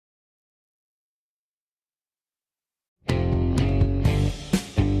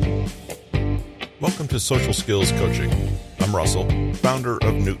Welcome to Social Skills Coaching. I'm Russell, founder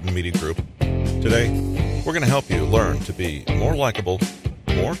of Newton Media Group. Today, we're going to help you learn to be more likable,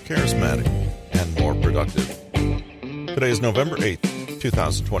 more charismatic, and more productive. Today is November 8th,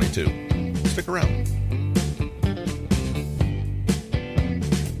 2022. Stick around.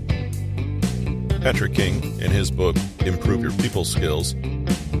 Patrick King, in his book, Improve Your People Skills,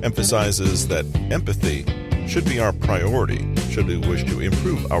 emphasizes that empathy should be our priority should we wish to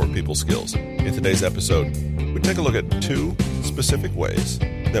improve our people skills. In today's episode, we take a look at two specific ways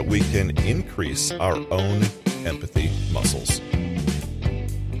that we can increase our own empathy muscles.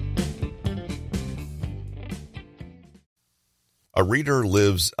 A reader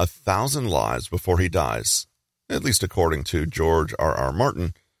lives 1,000 lives before he dies, at least according to George R.R.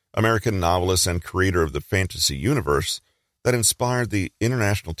 Martin, American novelist and creator of the fantasy universe that inspired the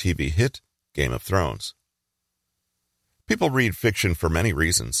international TV hit Game of Thrones. People read fiction for many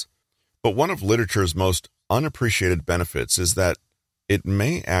reasons, but one of literature's most unappreciated benefits is that it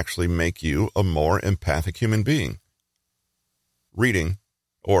may actually make you a more empathic human being. Reading,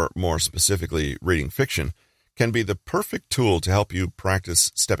 or more specifically, reading fiction, can be the perfect tool to help you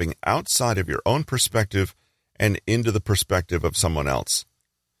practice stepping outside of your own perspective and into the perspective of someone else,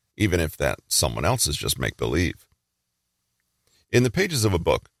 even if that someone else is just make-believe. In the pages of a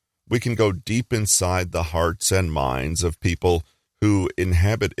book, we can go deep inside the hearts and minds of people who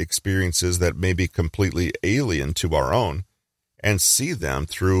inhabit experiences that may be completely alien to our own and see them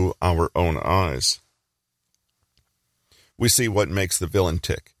through our own eyes. We see what makes the villain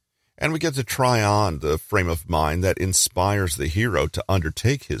tick, and we get to try on the frame of mind that inspires the hero to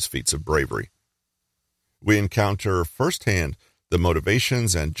undertake his feats of bravery. We encounter firsthand the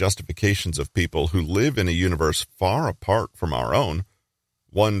motivations and justifications of people who live in a universe far apart from our own,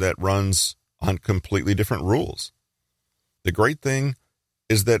 one that runs on completely different rules. The great thing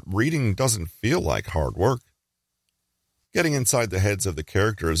is that reading doesn't feel like hard work. Getting inside the heads of the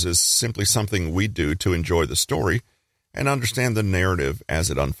characters is simply something we do to enjoy the story and understand the narrative as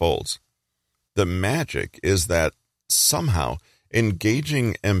it unfolds. The magic is that somehow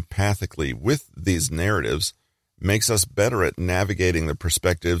engaging empathically with these narratives makes us better at navigating the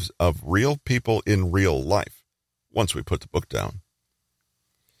perspectives of real people in real life once we put the book down.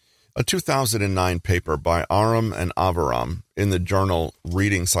 A 2009 paper by Aram and Avaram in the journal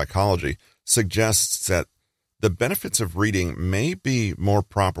Reading Psychology suggests that the benefits of reading may be more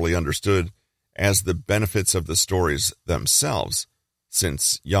properly understood as the benefits of the stories themselves,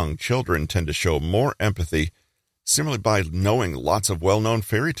 since young children tend to show more empathy simply by knowing lots of well-known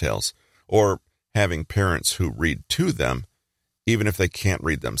fairy tales or having parents who read to them, even if they can't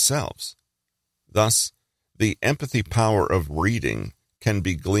read themselves. Thus, the empathy power of reading can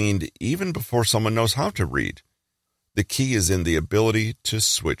be gleaned even before someone knows how to read. The key is in the ability to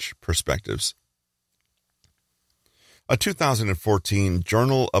switch perspectives. A 2014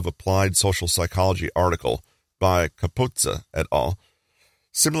 Journal of Applied Social Psychology article by Capozza et al.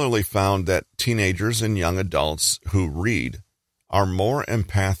 Similarly found that teenagers and young adults who read are more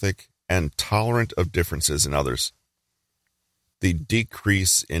empathic and tolerant of differences in others. The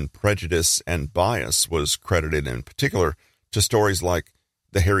decrease in prejudice and bias was credited in particular to stories like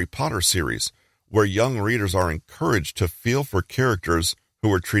the Harry Potter series, where young readers are encouraged to feel for characters who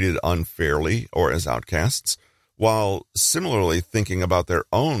were treated unfairly or as outcasts, while similarly thinking about their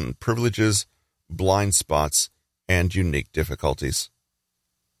own privileges, blind spots, and unique difficulties.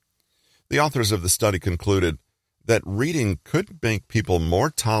 The authors of the study concluded that reading could make people more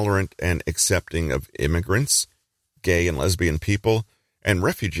tolerant and accepting of immigrants, gay and lesbian people, and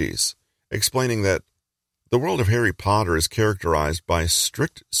refugees, explaining that the world of Harry Potter is characterized by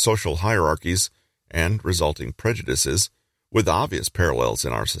strict social hierarchies and resulting prejudices, with obvious parallels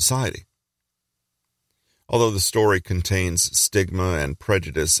in our society. Although the story contains stigma and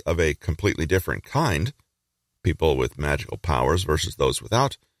prejudice of a completely different kind, people with magical powers versus those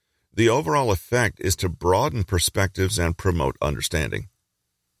without, the overall effect is to broaden perspectives and promote understanding.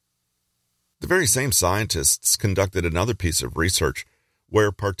 The very same scientists conducted another piece of research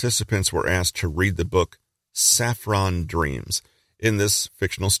where participants were asked to read the book Saffron Dreams. In this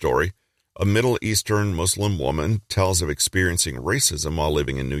fictional story, a Middle Eastern Muslim woman tells of experiencing racism while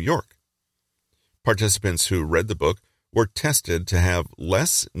living in New York. Participants who read the book were tested to have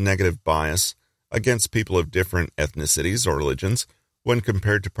less negative bias against people of different ethnicities or religions when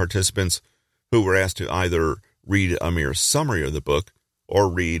compared to participants who were asked to either read a mere summary of the book or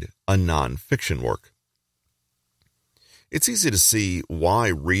read a non-fiction work. It's easy to see why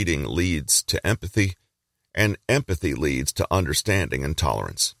reading leads to empathy, and empathy leads to understanding and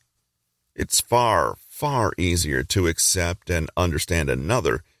tolerance. It's far, far easier to accept and understand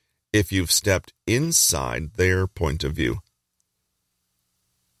another if you've stepped inside their point of view.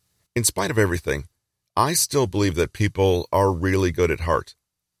 In spite of everything, I still believe that people are really good at heart.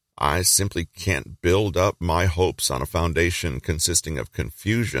 I simply can't build up my hopes on a foundation consisting of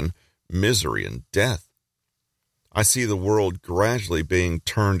confusion, misery, and death. I see the world gradually being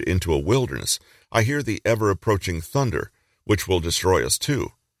turned into a wilderness. I hear the ever-approaching thunder, which will destroy us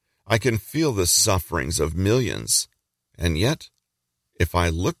too. I can feel the sufferings of millions. And yet, if I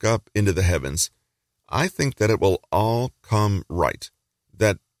look up into the heavens, I think that it will all come right,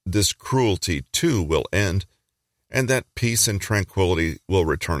 that this cruelty too will end, and that peace and tranquility will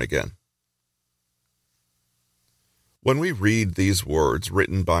return again. When we read these words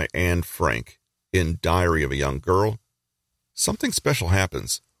written by Anne Frank in Diary of a Young Girl, something special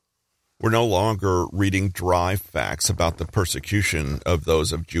happens. We're no longer reading dry facts about the persecution of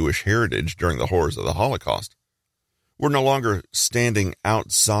those of Jewish heritage during the horrors of the Holocaust. We're no longer standing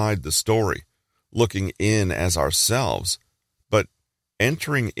outside the story, looking in as ourselves, but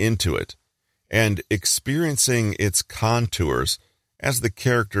entering into it and experiencing its contours as the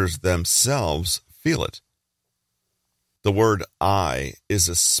characters themselves feel it. The word I is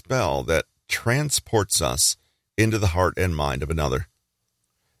a spell that transports us into the heart and mind of another.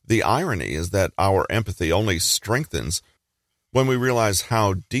 The irony is that our empathy only strengthens when we realize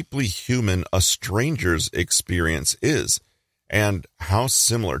how deeply human a stranger's experience is and how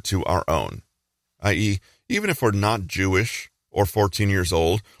similar to our own, i.e., even if we're not Jewish or 14 years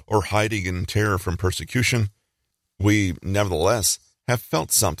old or hiding in terror from persecution, we nevertheless have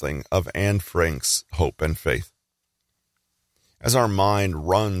felt something of Anne Frank's hope and faith. As our mind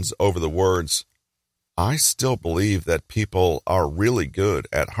runs over the words, I still believe that people are really good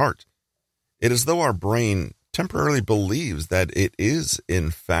at heart, it is as though our brain temporarily believes that it is,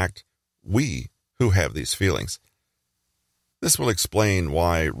 in fact, we who have these feelings. This will explain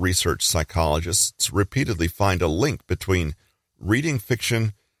why research psychologists repeatedly find a link between reading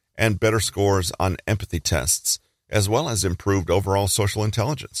fiction and better scores on empathy tests, as well as improved overall social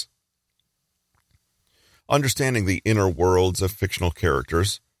intelligence. Understanding the inner worlds of fictional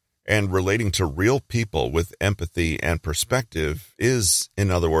characters and relating to real people with empathy and perspective is, in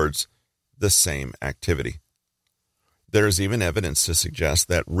other words, the same activity. There is even evidence to suggest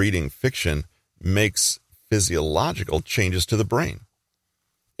that reading fiction makes physiological changes to the brain.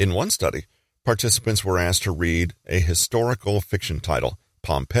 In one study, participants were asked to read a historical fiction title,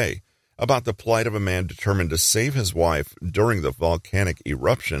 Pompeii, about the plight of a man determined to save his wife during the volcanic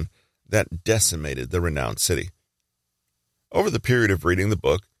eruption that decimated the renowned city. Over the period of reading the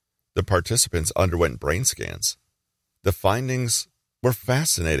book, the participants underwent brain scans. The findings were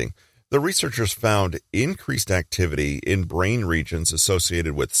fascinating. The researchers found increased activity in brain regions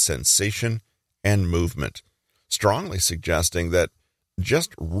associated with sensation and movement, strongly suggesting that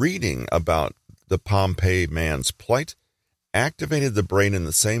just reading about the Pompeii man's plight activated the brain in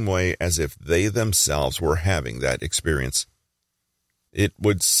the same way as if they themselves were having that experience. It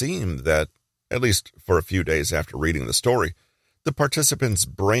would seem that, at least for a few days after reading the story, the participants'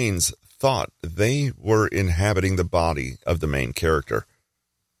 brains thought they were inhabiting the body of the main character.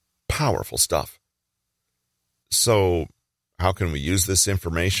 Powerful stuff. So, how can we use this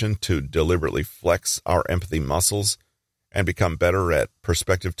information to deliberately flex our empathy muscles and become better at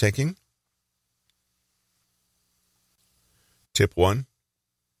perspective taking? Tip 1.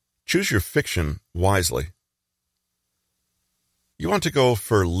 Choose your fiction wisely. You want to go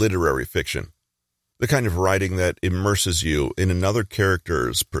for literary fiction, the kind of writing that immerses you in another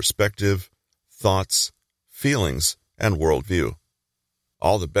character's perspective, thoughts, feelings, and worldview.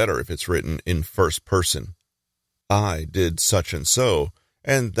 All the better if it's written in first person. I did such and so,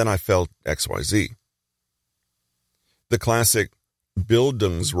 and then I felt XYZ. The classic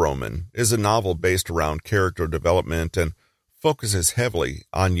Bildungsroman is a novel based around character development and focuses heavily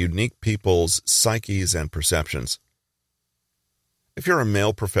on unique people's psyches and perceptions. If you're a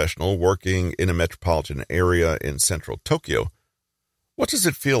male professional working in a metropolitan area in central Tokyo, what does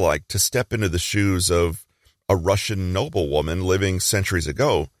it feel like to step into the shoes of a Russian noblewoman living centuries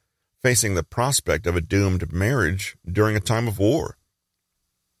ago, facing the prospect of a doomed marriage during a time of war?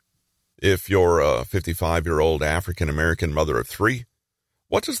 If you're a 55-year-old African-American mother of 3,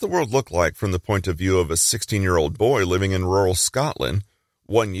 what does the world look like from the point of view of a 16-year-old boy living in rural Scotland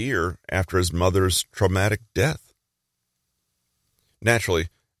 1 year after his mother's traumatic death? Naturally,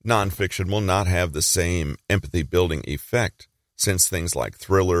 nonfiction will not have the same empathy-building effect, since things like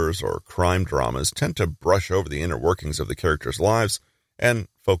thrillers or crime dramas tend to brush over the inner workings of the characters' lives and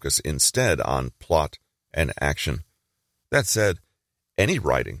focus instead on plot and action. That said, any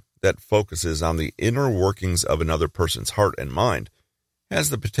writing that focuses on the inner workings of another person's heart and mind has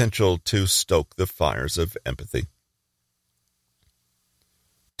the potential to stoke the fires of empathy.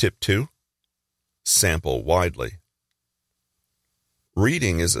 Tip 2. Sample widely.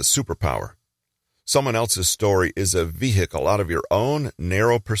 Reading is a superpower. Someone else's story is a vehicle out of your own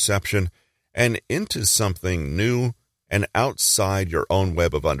narrow perception and into something new and outside your own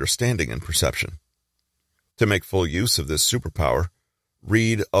web of understanding and perception. To make full use of this superpower,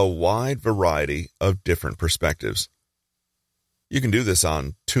 read a wide variety of different perspectives. You can do this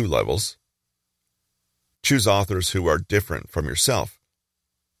on 2 levels. Choose authors who are different from yourself.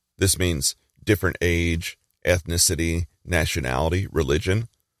 This means different age, ethnicity, nationality, religion,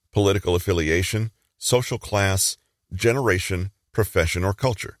 political affiliation, social class, generation, profession, or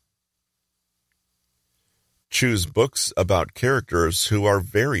culture. Choose books about characters who are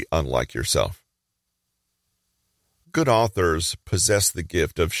very unlike yourself. Good authors possess the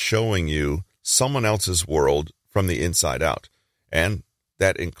gift of showing you someone else's world from the inside out, and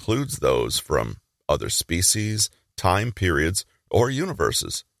that includes those from other species, time periods, or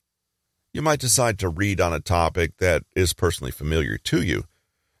universes. You might decide to read on a topic that is personally familiar to you,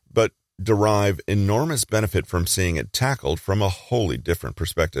 but derive enormous benefit from seeing it tackled from a wholly different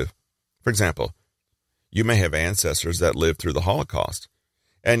perspective. For example, you may have ancestors that lived through the Holocaust,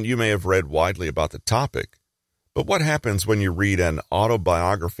 and you may have read widely about the topic. But what happens when you read an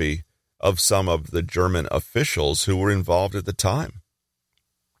autobiography of some of the German officials who were involved at the time?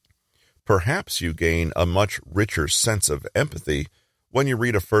 Perhaps you gain a much richer sense of empathy when you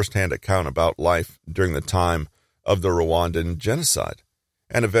read a first-hand account about life during the time of the Rwandan genocide,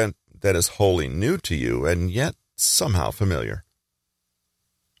 an event that is wholly new to you and yet somehow familiar.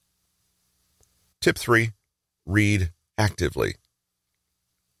 Tip 3. Read actively.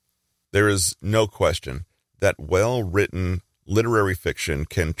 There is no question that well-written literary fiction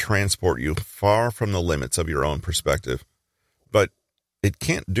can transport you far from the limits of your own perspective, but it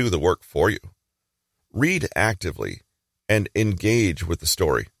can't do the work for you. Read actively and engage with the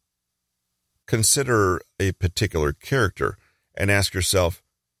story. Consider a particular character and ask yourself,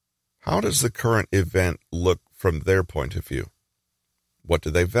 how does the current event look from their point of view? What do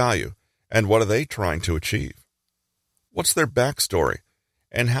they value? And what are they trying to achieve? What's their backstory?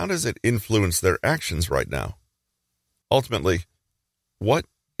 And how does it influence their actions right now? Ultimately, what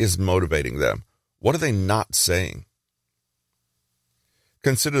is motivating them? What are they not saying?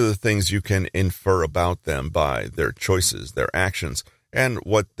 Consider the things you can infer about them by their choices, their actions, and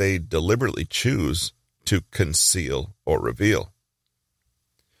what they deliberately choose to conceal or reveal.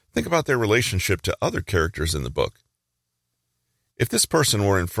 Think about their relationship to other characters in the book. If this person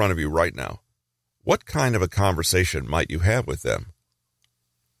were in front of you right now, what kind of a conversation might you have with them?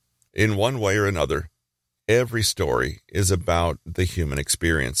 In one way or another, every story is about the human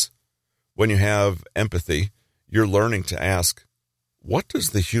experience. When you have empathy, you're learning to ask, what does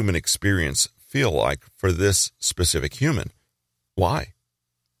the human experience feel like for this specific human? Why?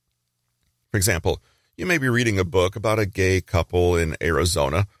 For example, you may be reading a book about a gay couple in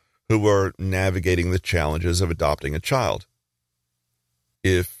Arizona who are navigating the challenges of adopting a child.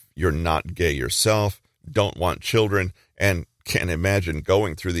 If you're not gay yourself, don't want children, and can't imagine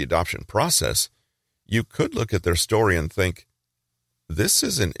going through the adoption process, you could look at their story and think, this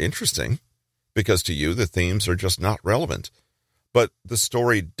isn't interesting, because to you the themes are just not relevant. But the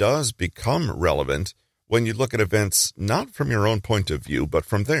story does become relevant when you look at events not from your own point of view, but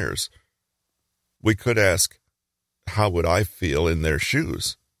from theirs. We could ask, how would I feel in their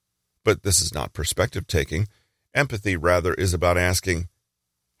shoes? But this is not perspective taking. Empathy, rather, is about asking,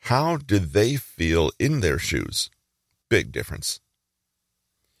 how did they feel in their shoes? Big difference.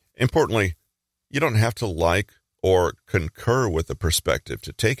 Importantly, you don't have to like or concur with the perspective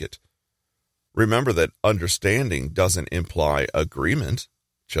to take it. Remember that understanding doesn't imply agreement,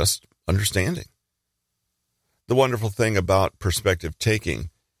 just understanding. The wonderful thing about perspective taking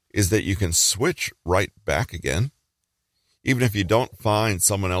is that you can switch right back again. Even if you don't find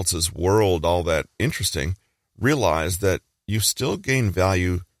someone else's world all that interesting, realize that you still gain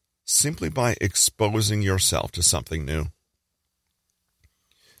value simply by exposing yourself to something new.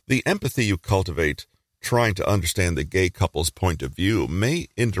 The empathy you cultivate trying to understand the gay couple's point of view may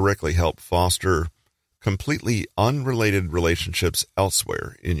indirectly help foster completely unrelated relationships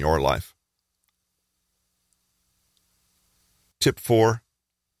elsewhere in your life. Tip 4.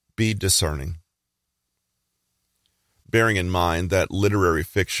 Be discerning. Bearing in mind that literary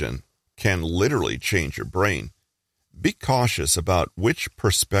fiction can literally change your brain, be cautious about which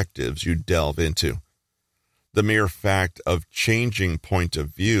perspectives you delve into. The mere fact of changing point of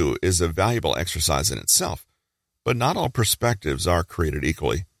view is a valuable exercise in itself, but not all perspectives are created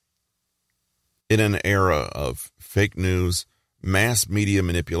equally. In an era of fake news, mass media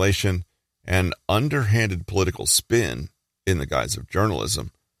manipulation, and underhanded political spin in the guise of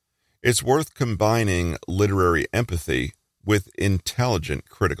journalism, it's worth combining literary empathy with intelligent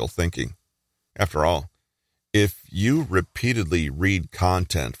critical thinking. After all, if you repeatedly read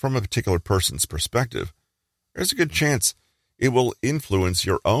content from a particular person's perspective, there's a good chance it will influence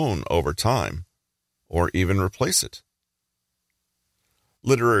your own over time, or even replace it.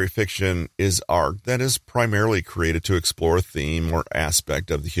 Literary fiction is art that is primarily created to explore a theme or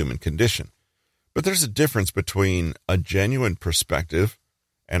aspect of the human condition. But there's a difference between a genuine perspective,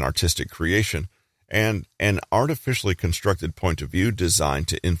 an artistic creation, and an artificially constructed point of view designed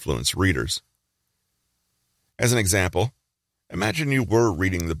to influence readers. As an example, imagine you were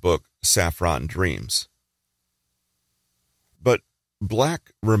reading the book Saffron Dreams. But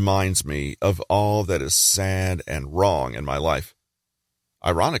black reminds me of all that is sad and wrong in my life.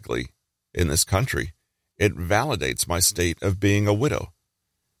 Ironically, in this country, it validates my state of being a widow.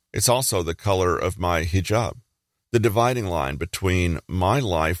 It's also the color of my hijab, the dividing line between my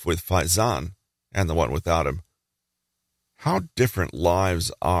life with Faizan and the one without him. How different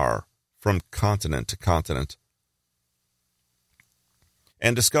lives are from continent to continent.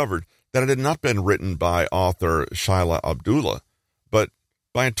 And discovered that it had not been written by author Shaila Abdullah, but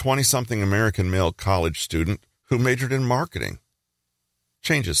by a 20-something American male college student who majored in marketing.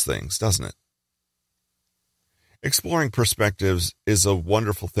 Changes things, doesn't it? Exploring perspectives is a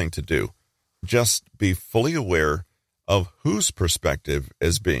wonderful thing to do. Just be fully aware of whose perspective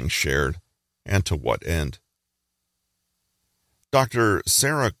is being shared and to what end. Dr.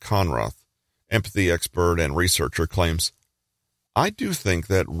 Sarah Conroth, empathy expert and researcher, claims, "I do think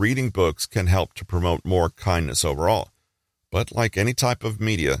that reading books can help to promote more kindness overall, but like any type of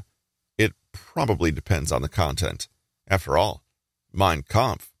media, it probably depends on the content. After all, Mein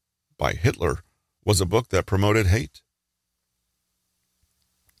Kampf by Hitler was a book that promoted hate."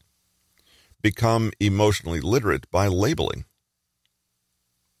 Become emotionally literate by labeling.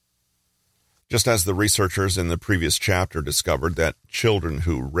 Just as the researchers in the previous chapter discovered that children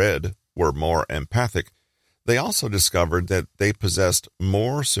who read were more empathic, they also discovered that they possessed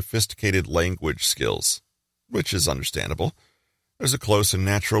more sophisticated language skills, which is understandable. There's a close and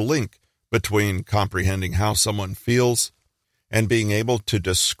natural link between comprehending how someone feels and being able to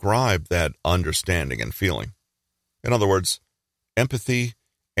describe that understanding and feeling. In other words, empathy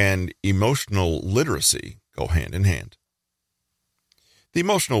and emotional literacy go hand in hand. The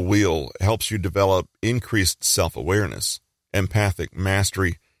emotional wheel helps you develop increased self-awareness, empathic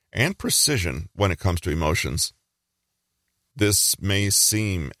mastery, and precision when it comes to emotions. This may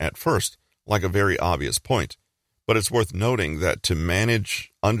seem at first like a very obvious point, but it's worth noting that to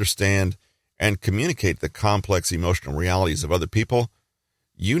manage, understand, and communicate the complex emotional realities of other people,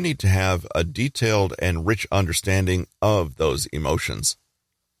 you need to have a detailed and rich understanding of those emotions.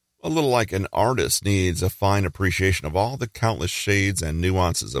 A little like an artist needs a fine appreciation of all the countless shades and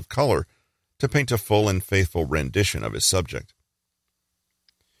nuances of color to paint a full and faithful rendition of his subject.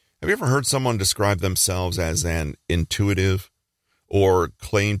 Have you ever heard someone describe themselves as an intuitive or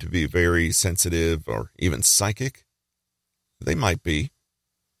claim to be very sensitive or even psychic? They might be.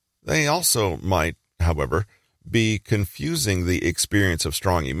 They also might, however, be confusing the experience of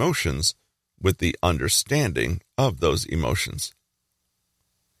strong emotions with the understanding of those emotions.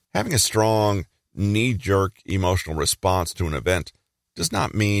 Having a strong, knee-jerk emotional response to an event does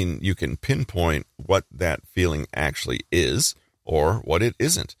not mean you can pinpoint what that feeling actually is or what it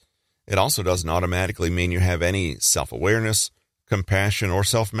isn't. It also doesn't automatically mean you have any self-awareness, compassion, or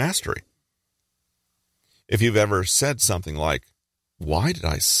self-mastery. If you've ever said something like, "Why did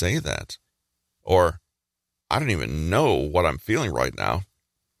I say that?" or "I don't even know what I'm feeling right now,"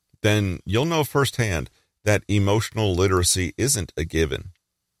 then you'll know firsthand that emotional literacy isn't a given.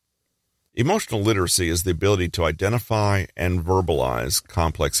 Emotional literacy is the ability to identify and verbalize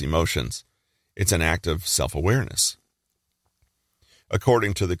complex emotions. It's an act of self-awareness.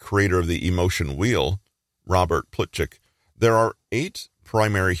 According to the creator of the emotion wheel, Robert Plutchik, there are 8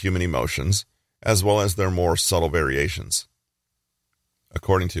 primary human emotions, as well as their more subtle variations.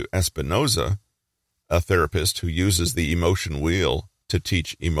 According to Espinoza, a therapist who uses the emotion wheel to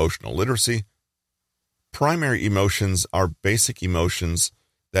teach emotional literacy, primary emotions are basic emotions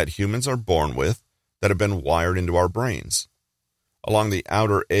that humans are born with that have been wired into our brains. Along the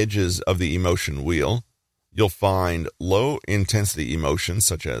outer edges of the emotion wheel, you'll find low-intensity emotions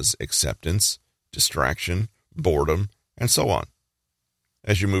such as acceptance, distraction, boredom, and so on.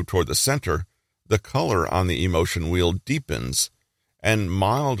 As you move toward the center, the color on the emotion wheel deepens, and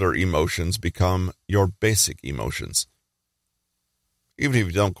milder emotions become your basic emotions. Even if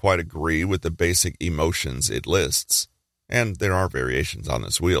you don't quite agree with the basic emotions it lists, and there are variations on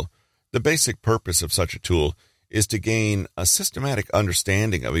this wheel. The basic purpose of such a tool is to gain a systematic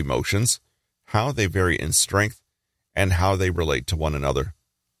understanding of emotions, how they vary in strength, and how they relate to one another.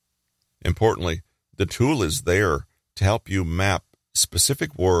 Importantly, the tool is there to help you map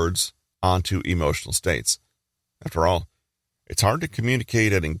specific words onto emotional states. After all, it's hard to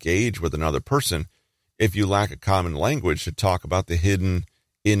communicate and engage with another person if you lack a common language to talk about the hidden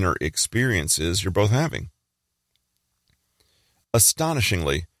inner experiences you're both having.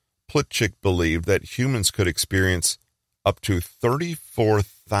 Astonishingly, Plutchik believed that humans could experience up to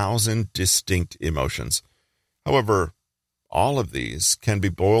 34,000 distinct emotions. However, all of these can be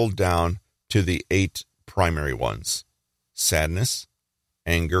boiled down to the 8 primary ones: sadness,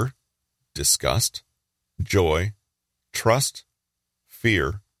 anger, disgust, joy, trust,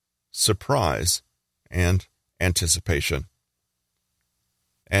 fear, surprise, and anticipation.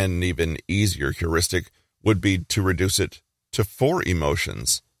 An even easier heuristic would be to reduce it to 4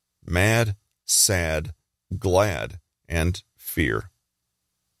 emotions: mad, sad, glad, and fear.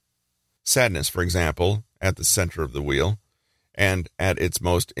 Sadness, for example, at the center of the wheel, and at its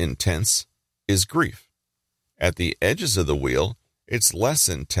most intense, is grief. At the edges of the wheel, it's less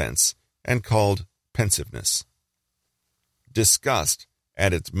intense and called pensiveness. Disgust,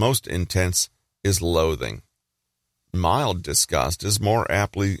 at its most intense, is loathing. Mild disgust is more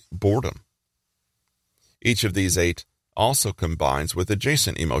aptly boredom. Each of these 8 also combines with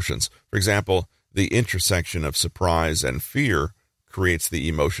adjacent emotions. For example, the intersection of surprise and fear creates the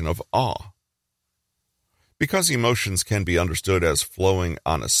emotion of awe. Because emotions can be understood as flowing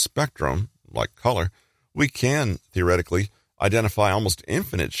on a spectrum, like color, we can, theoretically, identify almost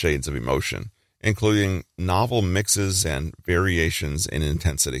infinite shades of emotion, including novel mixes and variations in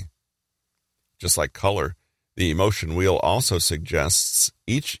intensity. Just like color, the emotion wheel also suggests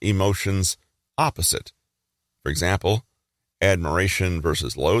each emotion's opposite. For example, admiration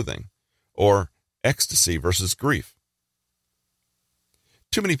versus loathing, or ecstasy versus grief.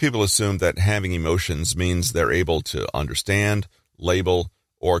 Too many people assume that having emotions means they're able to understand, label,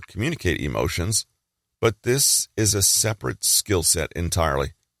 or communicate emotions, but this is a separate skill set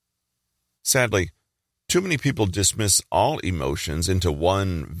entirely. Sadly, too many people dismiss all emotions into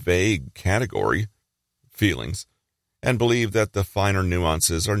one vague category, feelings, and believe that the finer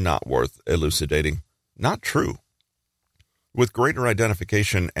nuances are not worth elucidating. Not true. With greater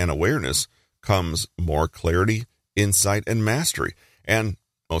identification and awareness comes more clarity, insight, and mastery. And,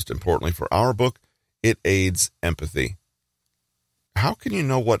 most importantly for our book, it aids empathy. How can you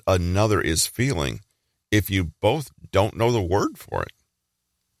know what another is feeling if you both don't know the word for it?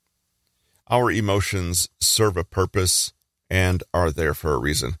 Our emotions serve a purpose and are there for a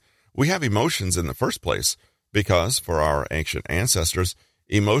reason. We have emotions in the first place because, for our ancient ancestors,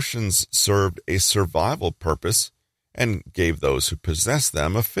 emotions served a survival purpose and gave those who possess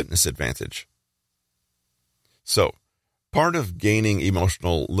them a fitness advantage. So, part of gaining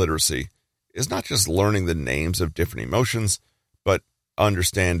emotional literacy is not just learning the names of different emotions, but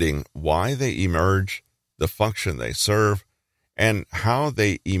understanding why they emerge, the function they serve, and how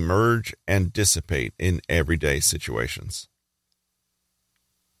they emerge and dissipate in everyday situations.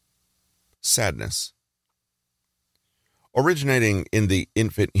 Sadness. Originating in the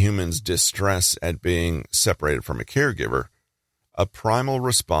infant human's distress at being separated from a caregiver, a primal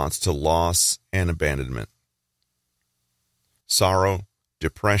response to loss and abandonment. Sorrow,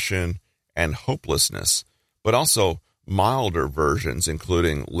 depression, and hopelessness, but also milder versions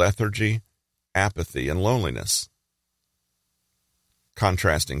including lethargy, apathy, and loneliness.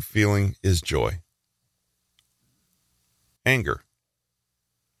 Contrasting feeling is joy. Anger.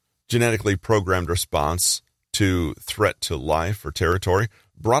 Genetically programmed response to threat to life or territory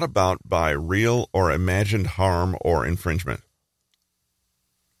brought about by real or imagined harm or infringement.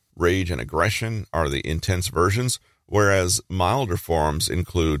 Rage and aggression are the intense versions, whereas milder forms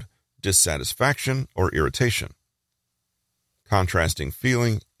include dissatisfaction or irritation. Contrasting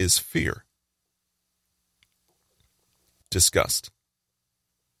feeling is fear. Disgust.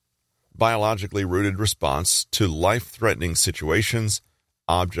 Biologically rooted response to life-threatening situations,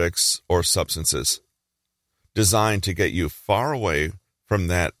 objects, or substances, designed to get you far away from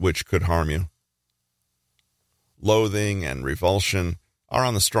that which could harm you. Loathing and revulsion are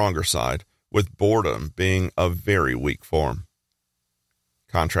on the stronger side, with boredom being a very weak form.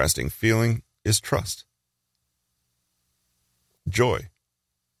 Contrasting feeling is trust. Joy.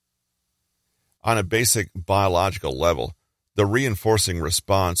 On a basic biological level, the reinforcing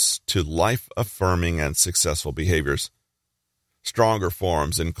response to life-affirming and successful behaviors. Stronger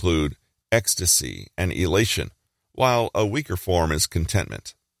forms include ecstasy and elation, while a weaker form is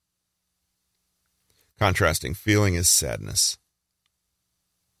contentment. Contrasting feeling is sadness.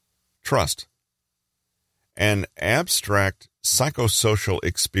 Trust. An abstract psychosocial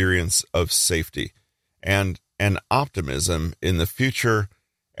experience of safety and an optimism in the future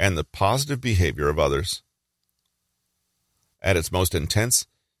and the positive behavior of others. At its most intense,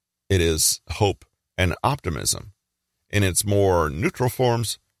 it is hope and optimism. In its more neutral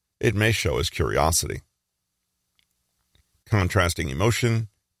forms, it may show as curiosity. Contrasting emotion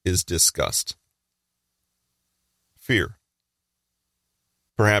is disgust. Fear.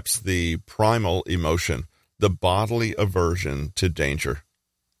 Perhaps the primal emotion, the bodily aversion to danger.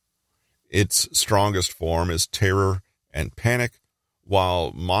 Its strongest form is terror and panic,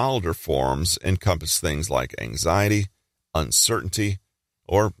 while milder forms encompass things like anxiety, uncertainty,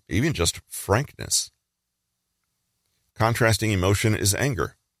 or even just frankness. Contrasting emotion is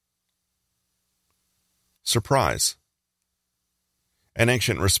anger. Surprise. An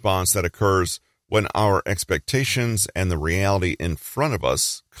ancient response that occurs when our expectations and the reality in front of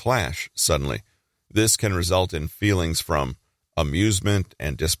us clash suddenly. This can result in feelings from amusement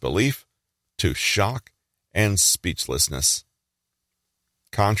and disbelief to shock and speechlessness.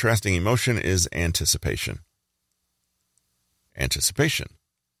 Contrasting emotion is anticipation. Anticipation.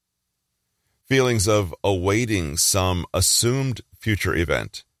 Feelings of awaiting some assumed future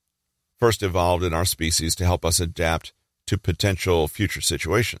event, first evolved in our species to help us adapt to potential future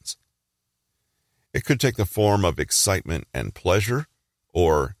situations. It could take the form of excitement and pleasure,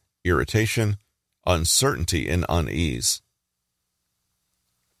 or irritation, uncertainty, and unease.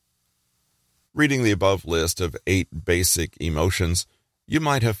 Reading the above list of 8 basic emotions, you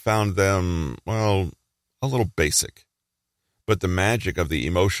might have found them, a little basic. But the magic of the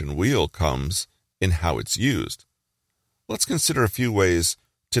emotion wheel comes in how it's used. Let's consider a few ways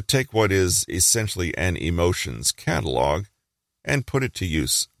to take what is essentially an emotions catalog and put it to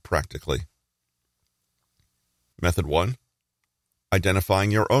use practically. Method 1. Identifying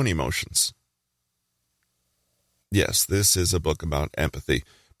your own emotions. Yes, this is a book about empathy,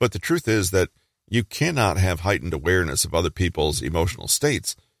 but the truth is that you cannot have heightened awareness of other people's emotional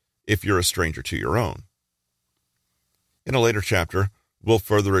states if you're a stranger to your own. In a later chapter, we'll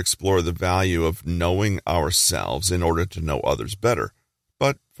further explore the value of knowing ourselves in order to know others better.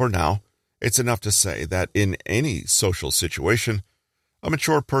 But for now, it's enough to say that in any social situation, a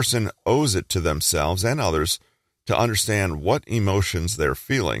mature person owes it to themselves and others to understand what emotions they're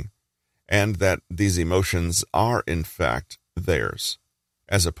feeling, and that these emotions are in fact theirs,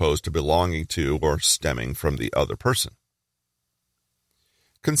 as opposed to belonging to or stemming from the other person.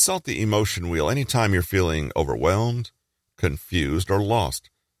 Consult the emotion wheel anytime you're feeling overwhelmed, confused, or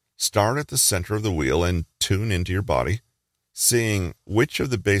lost. Start at the center of the wheel and tune into your body, seeing which of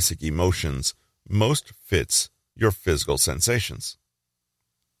the basic emotions most fits your physical sensations.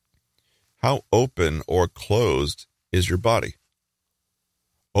 How open or closed is your body?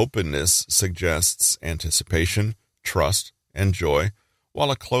 Openness suggests anticipation, trust, and joy, while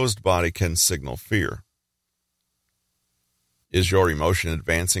a closed body can signal fear. Is your emotion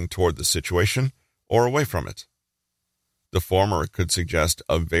advancing toward the situation or away from it? The former could suggest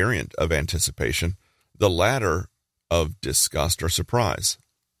a variant of anticipation, the latter of disgust or surprise.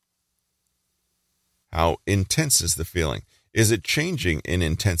 How intense is the feeling? Is it changing in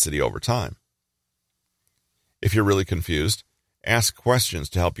intensity over time? If you're really confused, ask questions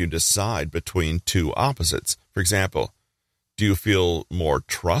to help you decide between 2 opposites. For example, do you feel more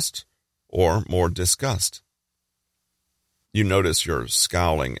trust or more disgust? You notice your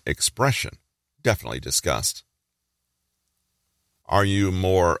scowling expression. Definitely disgust. Are you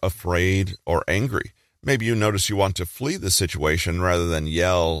more afraid or angry? Maybe you notice you want to flee the situation rather than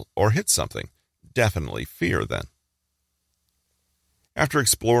yell or hit something. Definitely fear then. After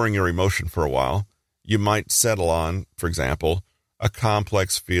exploring your emotion for a while, you might settle on, for example, a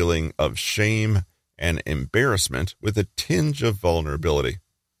complex feeling of shame and embarrassment with a tinge of vulnerability.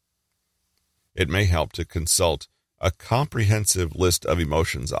 It may help to consult a comprehensive list of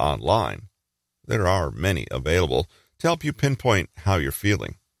emotions online. There are many available to help you pinpoint how you're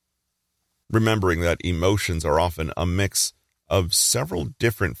feeling. Remembering that emotions are often a mix of several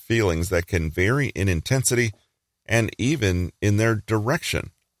different feelings that can vary in intensity and even in their direction.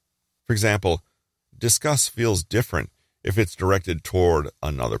 For example, disgust feels different if it's directed toward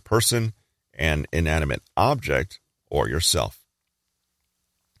another person, an inanimate object, or yourself.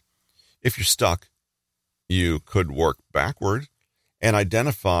 If you're stuck, you could work backward and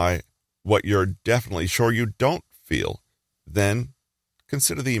identify what you're definitely sure you don't feel. Then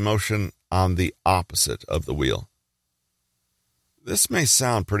consider the emotion on the opposite of the wheel. This may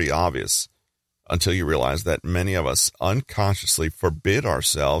sound pretty obvious. until you realize that many of us unconsciously forbid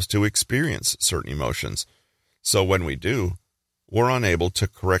ourselves to experience certain emotions. So when we do, we're unable to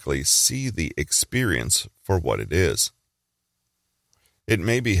correctly see the experience for what it is. It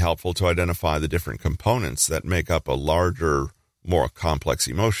may be helpful to identify the different components that make up a larger, more complex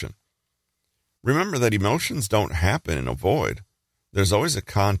emotion. Remember that emotions don't happen in a void. There's always a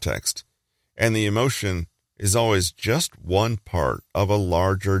context, and the emotion is always just one part of a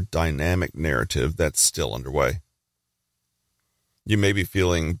larger dynamic narrative that's still underway. You may be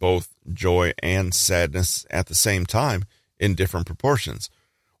feeling both joy and sadness at the same time in different proportions,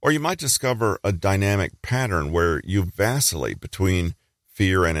 or you might discover a dynamic pattern where you vacillate between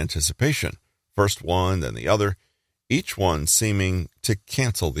fear and anticipation, first one, then the other, each one seeming to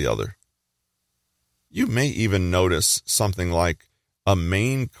cancel the other. You may even notice something like a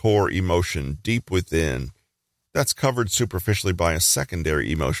main core emotion deep within that's covered superficially by a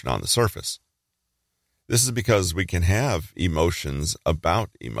secondary emotion on the surface. This is because we can have emotions about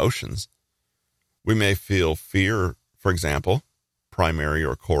emotions. We may feel fear, for example, primary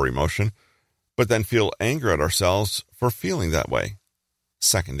or core emotion, but then feel anger at ourselves for feeling that way,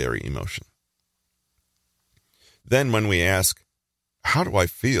 secondary emotion. Then when we ask, how do I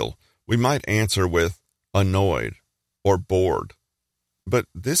feel? We might answer with annoyed or bored. But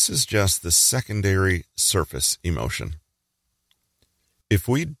this is just the secondary surface emotion. If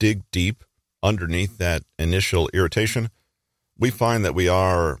we dig deep underneath that initial irritation, we find that we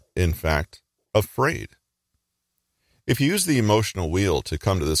are, in fact, afraid. If you use the emotional wheel to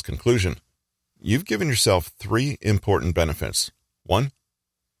come to this conclusion, you've given yourself 3 important benefits. 1,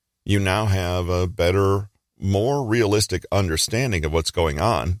 you now have a better, more realistic understanding of what's going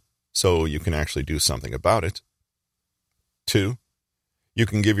on, so you can actually do something about it. 2, you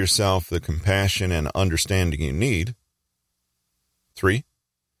can give yourself the compassion and understanding you need. 3,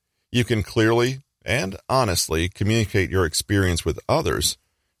 you can clearly and honestly communicate your experience with others,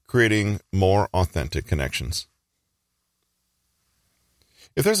 creating more authentic connections.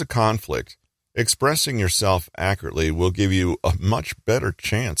 If there's a conflict, expressing yourself accurately will give you a much better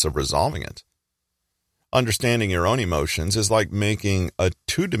chance of resolving it. Understanding your own emotions is like making a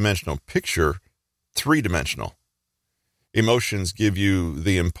 2-dimensional picture 3-dimensional. Emotions give you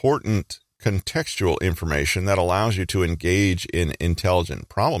the important contextual information that allows you to engage in intelligent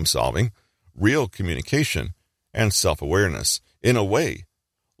problem solving, real communication, and self-awareness. In a way,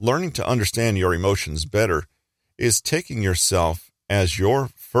 learning to understand your emotions better is taking yourself as your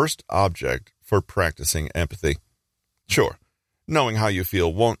first object for practicing empathy. Sure, knowing how you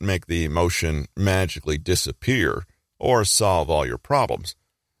feel won't make the emotion magically disappear or solve all your problems,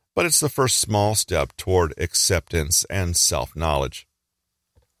 but it's the first small step toward acceptance and self-knowledge.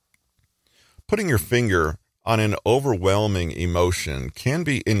 Putting your finger on an overwhelming emotion can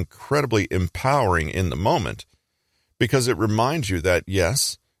be incredibly empowering in the moment because it reminds you that,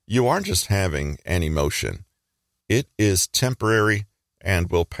 yes, you aren't just having an emotion. It is temporary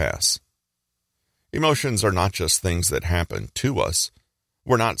and will pass. Emotions are not just things that happen to us.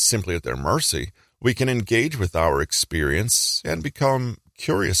 We're not simply at their mercy. We can engage with our experience and become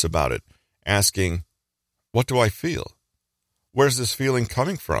curious about it, asking, what do I feel? Where's this feeling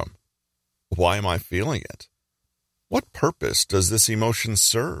coming from? Why am I feeling it? What purpose does this emotion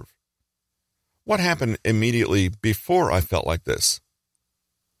serve? What happened immediately before I felt like this?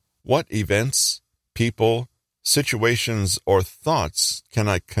 What events, people, situations, or thoughts can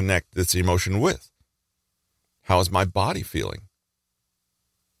I connect this emotion with? How is my body feeling?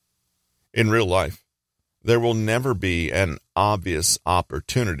 In real life, there will never be an obvious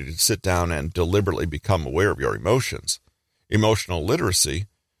opportunity to sit down and deliberately become aware of your emotions. Emotional literacy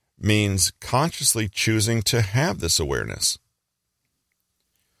means consciously choosing to have this awareness.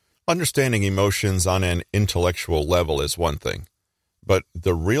 Understanding emotions on an intellectual level is one thing, but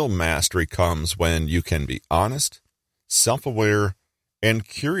the real mastery comes when you can be honest, self-aware, and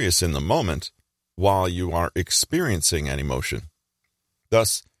curious in the moment while you are experiencing an emotion.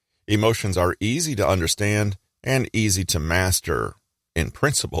 Thus, emotions are easy to understand and easy to master in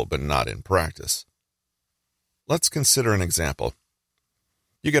principle, but not in practice. Let's consider an example.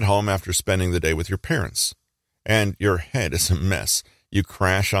 You get home after spending the day with your parents, and your head is a mess. You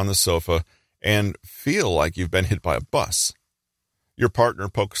crash on the sofa and feel like you've been hit by a bus. Your partner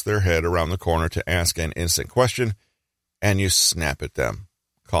pokes their head around the corner to ask an innocent question, and you snap at them,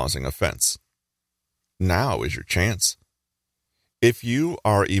 causing offense. Now is your chance. If you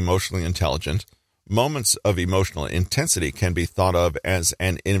are emotionally intelligent, moments of emotional intensity can be thought of as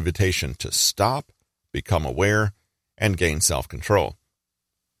an invitation to stop, become aware, and gain self-control.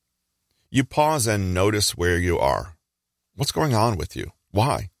 You pause and notice where you are. What's going on with you?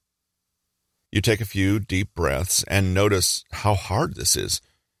 Why? You take a few deep breaths and notice how hard this is.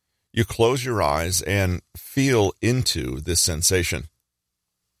 You close your eyes and feel into this sensation.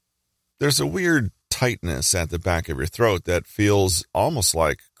 There's a weird tightness at the back of your throat that feels almost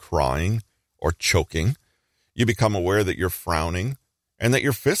like crying or choking. You become aware that you're frowning and that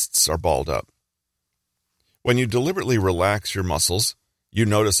your fists are balled up. When you deliberately relax your muscles, you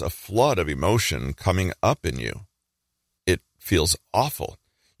notice a flood of emotion coming up in you. It feels awful.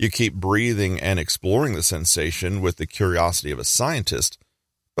 You keep breathing and exploring the sensation with the curiosity of a scientist,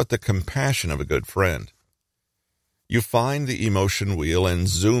 but the compassion of a good friend. You find the emotion wheel and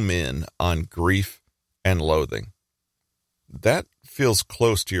zoom in on grief and loathing. That feels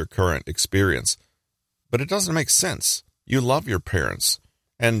close to your current experience, but it doesn't make sense. You love your parents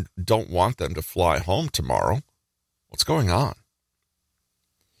and don't want them to fly home tomorrow. What's going on?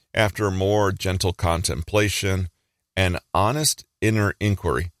 After more gentle contemplation and honest inner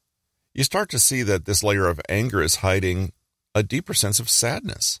inquiry, you start to see that this layer of anger is hiding a deeper sense of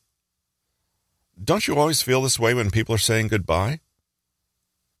sadness. Don't you always feel this way when people are saying goodbye?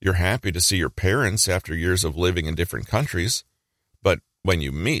 You're happy to see your parents after years of living in different countries, but when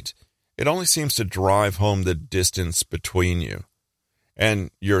you meet, it only seems to drive home the distance between you, and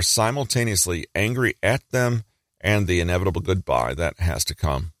you're simultaneously angry at them and the inevitable goodbye that has to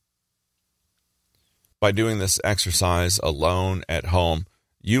come. By doing this exercise alone at home,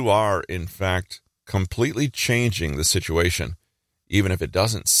 you are, in fact, completely changing the situation, even if it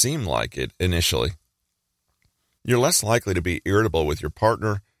doesn't seem like it initially. You're less likely to be irritable with your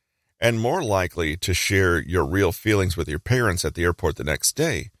partner and more likely to share your real feelings with your parents at the airport the next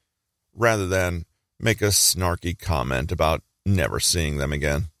day, rather than make a snarky comment about never seeing them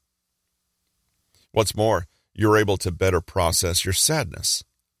again. What's more, you're able to better process your sadness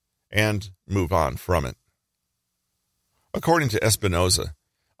and move on from it. According to Espinoza,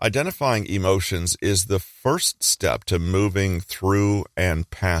 identifying emotions is the first step to moving through and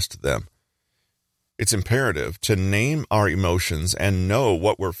past them. It's imperative to name our emotions and know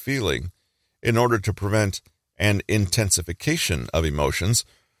what we're feeling in order to prevent an intensification of emotions,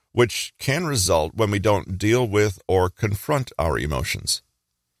 which can result when we don't deal with or confront our emotions.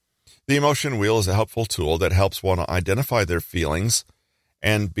 The emotion wheel is a helpful tool that helps one identify their feelings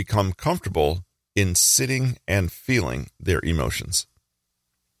and become comfortable in sitting and feeling their emotions.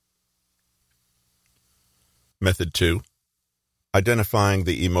 Method 2. Identifying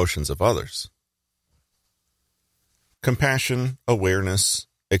the emotions of others. Compassion, awareness,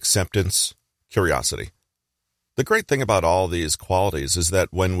 acceptance, curiosity. The great thing about all these qualities is that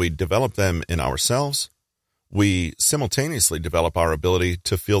when we develop them in ourselves, we simultaneously develop our ability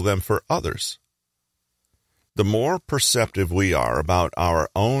to feel them for others. The more perceptive we are about our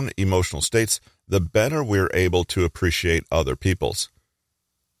own emotional states, the better we're able to appreciate other people's.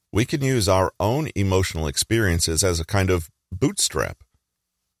 We can use our own emotional experiences as a kind of bootstrap.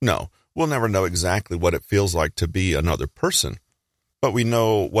 No, we'll never know exactly what it feels like to be another person, but we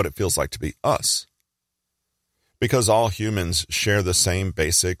know what it feels like to be us. Because all humans share the same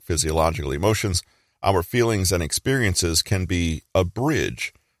basic physiological emotions, our feelings and experiences can be a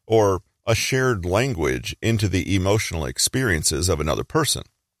bridge or a shared language into the emotional experiences of another person.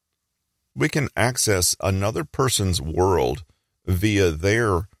 We can access another person's world via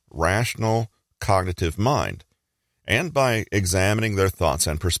their rational, cognitive mind, and by examining their thoughts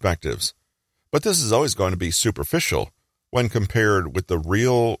and perspectives. But this is always going to be superficial when compared with the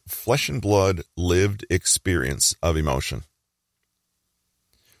real flesh and blood lived experience of emotion.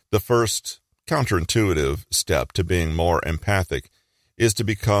 The first counterintuitive step to being more empathic is to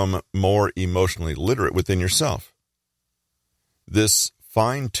become more emotionally literate within yourself. This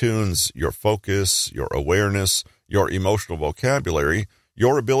fine-tunes your focus, your awareness, your emotional vocabulary,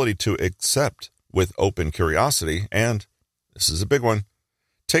 your ability to accept with open curiosity, and, this is a big one,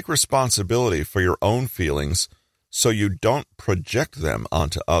 take responsibility for your own feelings so you don't project them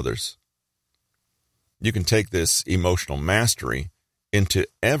onto others. You can take this emotional mastery into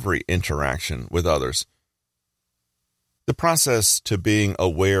every interaction with others. The process to being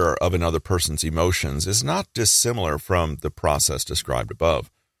aware of another person's emotions is not dissimilar from the process described above.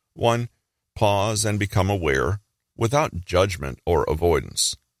 1. Pause and become aware without judgment or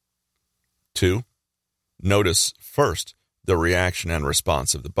avoidance. 2. Notice first the reaction and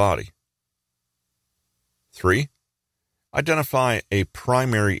response of the body. 3. Identify a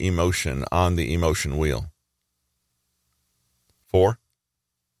primary emotion on the emotion wheel. 4.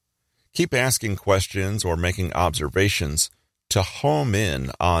 Keep asking questions or making observations to home in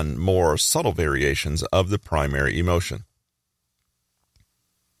on more subtle variations of the primary emotion.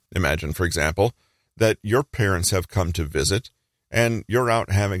 Imagine, for example, that your parents have come to visit and you're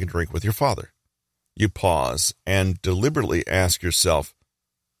out having a drink with your father. You pause and deliberately ask yourself,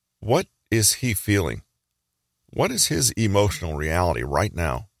 what is he feeling? What is his emotional reality right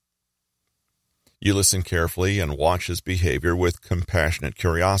now? You listen carefully and watch his behavior with compassionate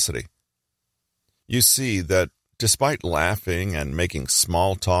curiosity. You see that despite laughing and making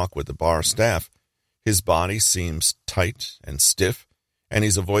small talk with the bar staff, his body seems tight and stiff, and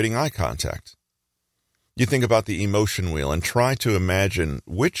he's avoiding eye contact. You think about the emotion wheel and try to imagine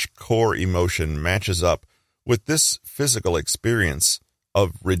which core emotion matches up with this physical experience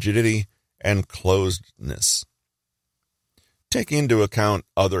of rigidity and closedness. Taking into account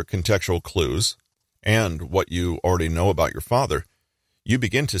other contextual clues and what you already know about your father, you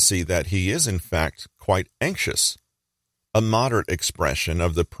begin to see that he is in fact quite anxious, a moderate expression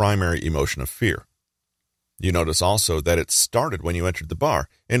of the primary emotion of fear. You notice also that it started when you entered the bar.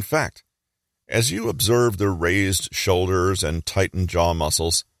 In fact, as you observe the raised shoulders and tightened jaw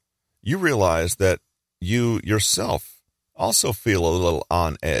muscles, you realize that you yourself also feel a little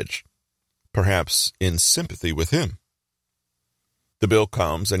on edge, perhaps in sympathy with him. The bill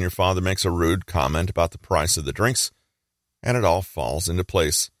comes and your father makes a rude comment about the price of the drinks, and it all falls into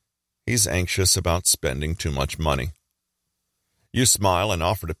place. He's anxious about spending too much money. You smile and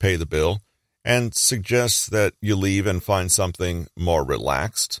offer to pay the bill, and suggest that you leave and find something more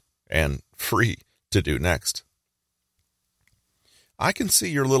relaxed and free to do next. I can see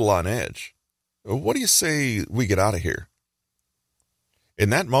you're a little on edge. What do you say we get out of here? In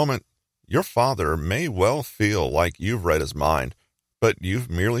that moment, your father may well feel like you've read his mind, but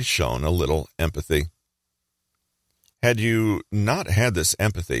you've merely shown a little empathy. Had you not had this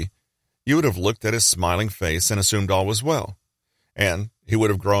empathy, you would have looked at his smiling face and assumed all was well, and he would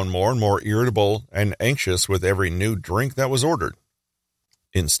have grown more and more irritable and anxious with every new drink that was ordered.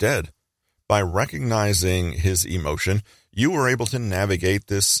 Instead, by recognizing his emotion, you were able to navigate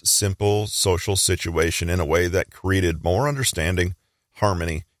this simple social situation in a way that created more understanding,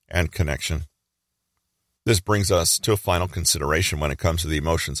 harmony, and connection. This brings us to a final consideration when it comes to the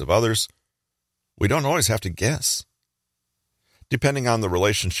emotions of others. We don't always have to guess. Depending on the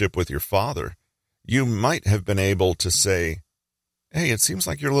relationship with your father, you might have been able to say, "Hey, it seems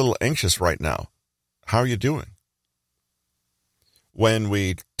like you're a little anxious right now. How are you doing?" When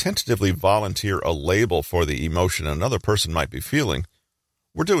we tentatively volunteer a label for the emotion another person might be feeling,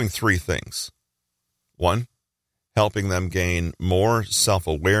 we're doing three things. 1, helping them gain more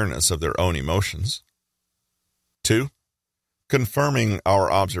self-awareness of their own emotions. 2, confirming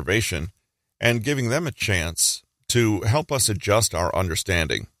our observation and giving them a chance to help us adjust our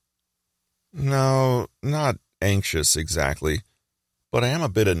understanding. No, not anxious exactly, but I am a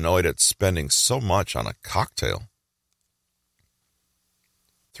bit annoyed at spending so much on a cocktail.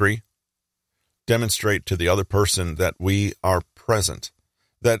 3, demonstrate to the other person that we are present,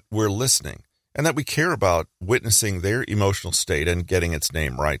 that we're listening, and that we care about witnessing their emotional state and getting its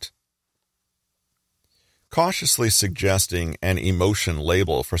name right. Cautiously suggesting an emotion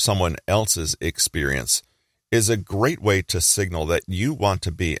label for someone else's experience is a great way to signal that you want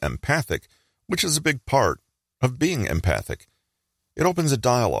to be empathic, which is a big part of being empathic. It opens a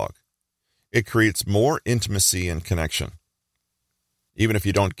dialogue. It creates more intimacy and connection. Even if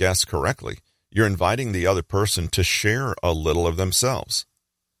you don't guess correctly, you're inviting the other person to share a little of themselves.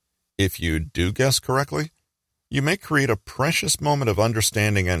 If you do guess correctly, you may create a precious moment of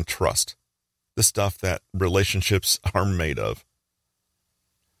understanding and trust, the stuff that relationships are made of.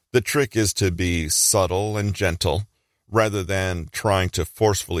 The trick is to be subtle and gentle, rather than trying to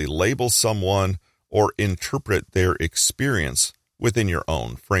forcefully label someone or interpret their experience within your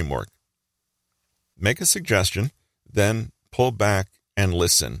own framework. Make a suggestion, then pull back and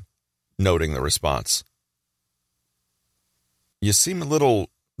listen, noting the response. You seem a little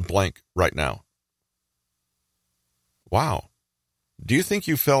blank right now. Wow. Do you think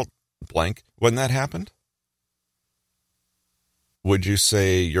you felt blank when that happened? Would you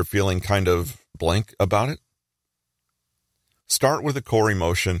say you're feeling kind of blank about it? Start with a core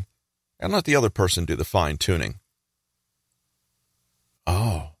emotion and let the other person do the fine-tuning.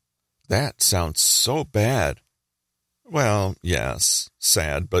 Oh, that sounds so bad. Well, yes,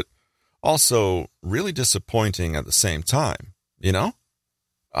 sad, but also really disappointing at the same time, you know?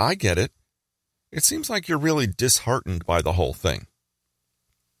 I get it. It seems like you're really disheartened by the whole thing.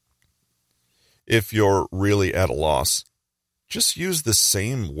 If you're really at a loss, just use the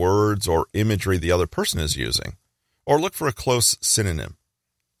same words or imagery the other person is using, or look for a close synonym.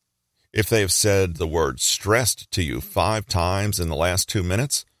 If they have said the word stressed to you 5 times in the last 2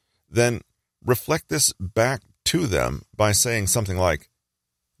 minutes, then reflect this back to them by saying something like,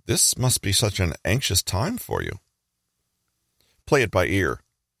 "This must be such an anxious time for you." Play it by ear,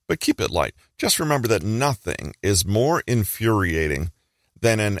 But keep it light. Just remember that nothing is more infuriating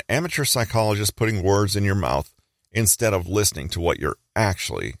than an amateur psychologist putting words in your mouth instead of listening to what you're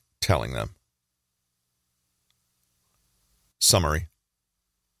actually telling them. Summary.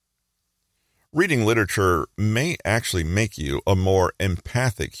 Reading literature may actually make you a more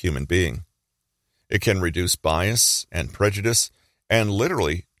empathic human being. It can reduce bias and prejudice and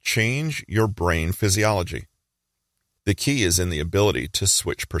literally change your brain physiology. The key is in the ability to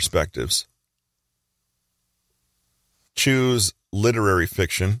switch perspectives. Choose literary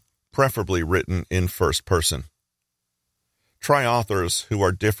fiction, preferably written in first person. Try authors who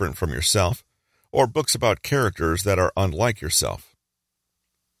are different from yourself, or books about characters that are unlike yourself.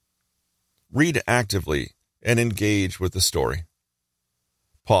 Read actively and engage with the story.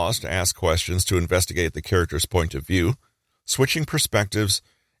 Pause to ask questions to investigate the character's point of view, switching perspectives,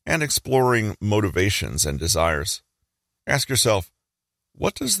 and exploring motivations and desires. Ask yourself,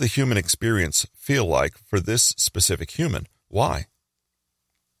 what does the human experience feel like for this specific human? Why?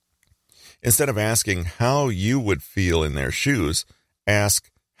 Instead of asking how you would feel in their shoes,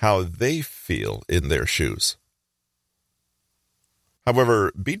 ask how they feel in their shoes.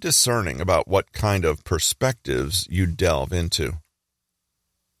 However, be discerning about what kind of perspectives you delve into.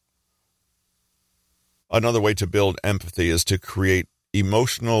 Another way to build empathy is to create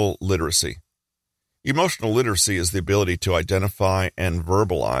emotional literacy. Emotional literacy is the ability to identify and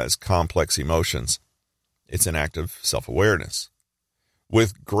verbalize complex emotions. It's an act of self-awareness.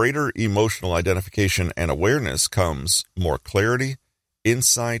 With greater emotional identification and awareness comes more clarity,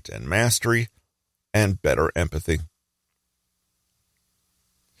 insight, and mastery, and better empathy.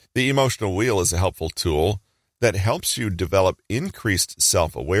 The emotional wheel is a helpful tool that helps you develop increased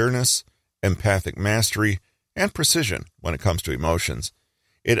self-awareness, empathic mastery, and precision when it comes to emotions.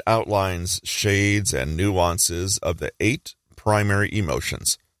 It outlines shades and nuances of the 8 primary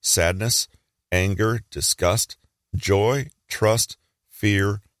emotions: sadness, anger, disgust, joy, trust,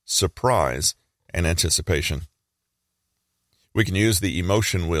 fear, surprise, and anticipation. We can use the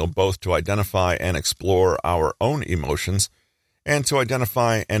emotion wheel both to identify and explore our own emotions and to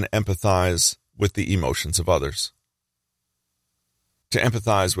identify and empathize with the emotions of others. To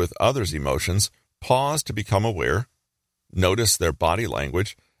empathize with others' emotions, pause to become aware, notice their body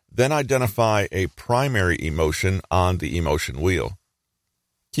language, then identify a primary emotion on the emotion wheel.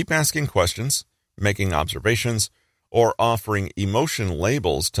 Keep asking questions, making observations, or offering emotion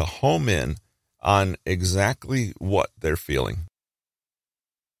labels to home in on exactly what they're feeling.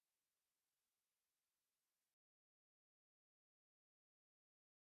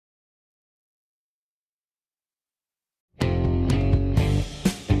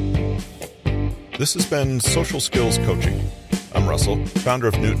 This has been Social Skills Coaching. I'm Russell, founder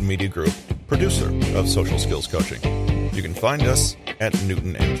of Newton Media Group, producer of Social Skills Coaching. You can find us at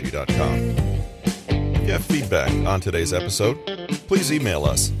newtonmg.com. If you have feedback on today's episode, please email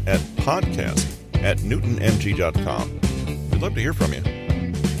us at podcast@newtonmg.com. We'd love to hear from you.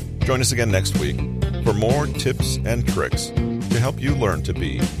 Join us again next week for more tips and tricks to help you learn to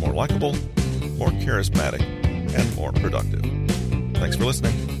be more likable, more charismatic, and more productive. Thanks for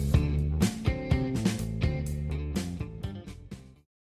listening.